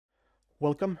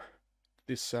Welcome to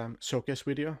this showcase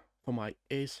video for my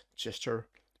Ace Gesture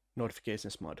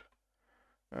Notifications mod.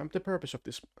 The purpose of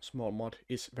this small mod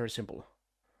is very simple.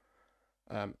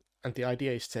 And the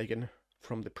idea is taken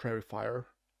from the Prairie Fire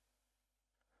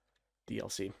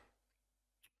DLC.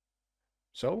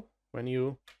 So, when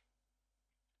you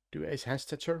do Ace Hands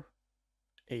Gesture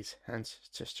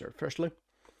firstly,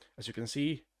 as you can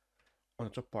see on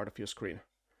the top part of your screen,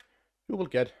 you will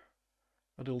get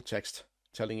a little text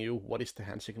telling you what is the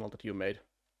hand signal that you made.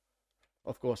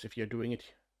 Of course, if you're doing it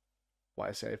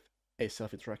via a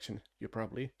self-interaction, you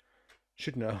probably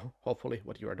should know, hopefully,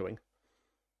 what you are doing.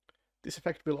 This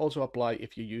effect will also apply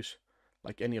if you use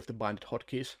like any of the binded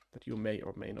hotkeys that you may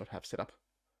or may not have set up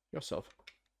yourself.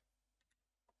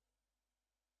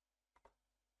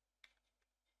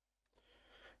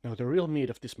 Now, the real meat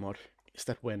of this mod is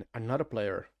that when another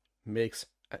player makes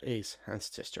an Ace Hands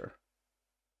Gesture,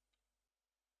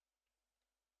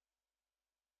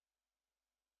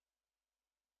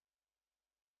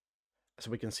 as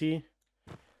we can see,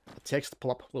 a text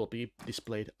plop will be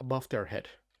displayed above their head.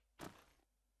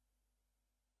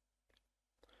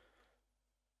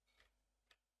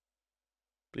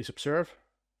 Please observe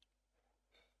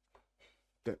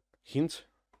the hint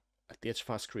at the edge of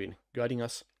our screen guiding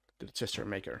us to the gesture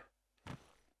maker.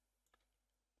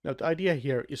 Now, the idea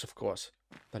here is, of course,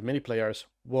 that many players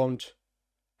won't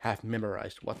have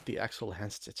memorized what the actual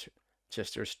hand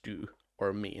gestures do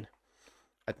or mean.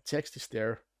 And the text is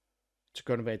there to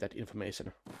convey that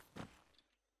information.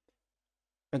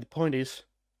 And the point is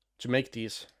to make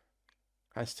these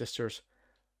hand gestures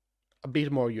a bit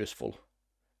more useful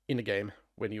in a game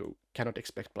when you cannot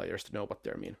expect players to know what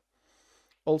they mean.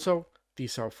 Also,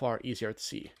 these are far easier to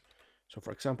see. So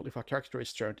for example, if our character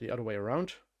is turned the other way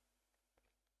around,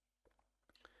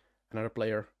 another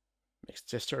player makes a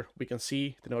gesture, we can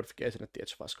see the notification at the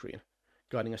edge of our screen,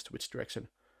 guiding us to which direction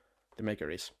the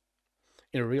maker is.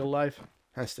 In real life,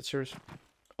 hand gestures,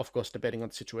 of course depending on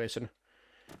the situation,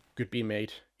 could be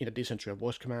made in addition to a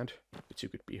voice command, which you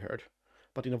could be heard.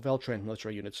 But in a well-trained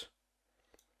military unit,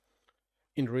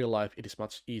 in real life it is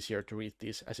much easier to read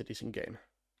these as it is in game.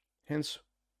 Hence,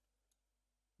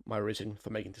 my reason for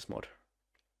making this mod.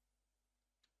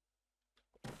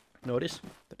 Notice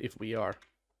that if we are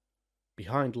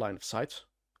behind line of sight,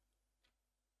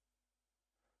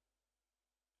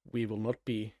 we will not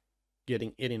be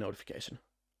getting any notification.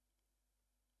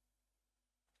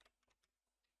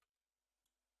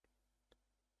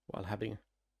 While having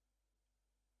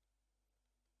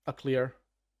a clear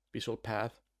visual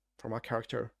path from our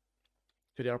character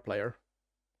to the other player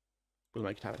will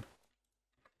make it happen.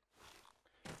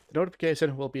 The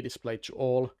notification will be displayed to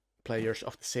all players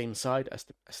of the same side as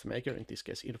the maker, in this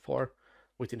case in4,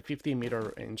 within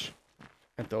 15-meter range,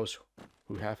 and those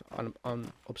who have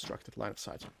unobstructed line of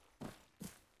sight.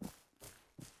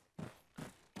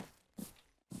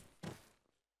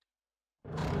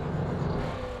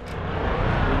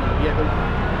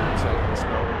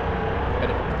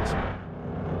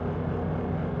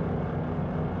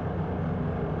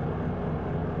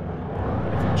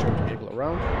 Turn the vehicle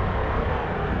around.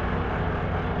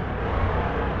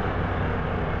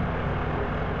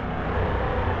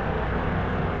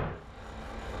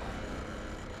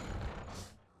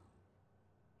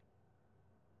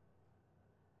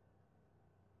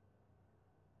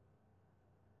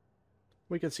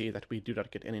 We can see that we do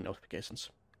not get any notifications.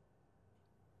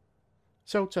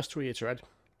 So, just to reiterate,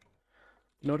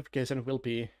 the notification will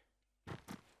be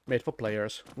made for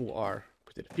players who are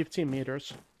within 15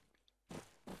 meters,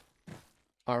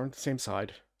 are on the same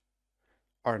side,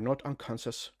 are not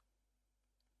unconscious,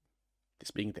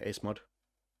 this being the Ace mod.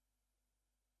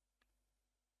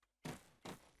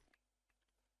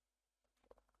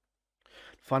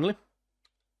 Finally,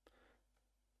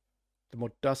 the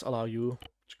mod does allow you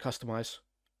to customize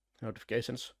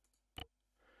notifications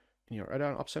in your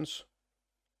add-on options.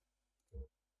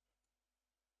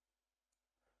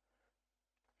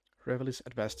 Reveille's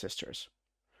Advanced Gestures.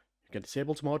 You can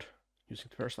disable the mod using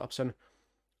the first option.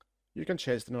 You can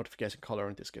change the notification color,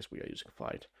 in this case we are using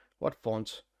white, what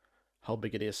font, how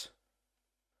big it is,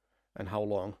 and how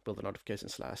long will the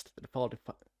notifications last. The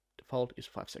default is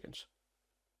 5 seconds.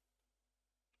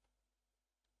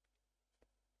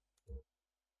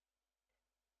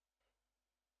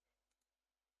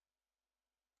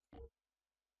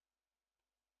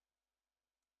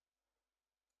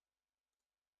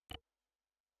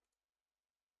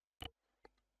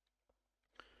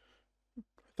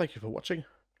 Thank you for watching.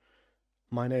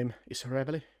 My name is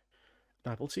Reveille,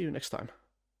 and I will see you next time.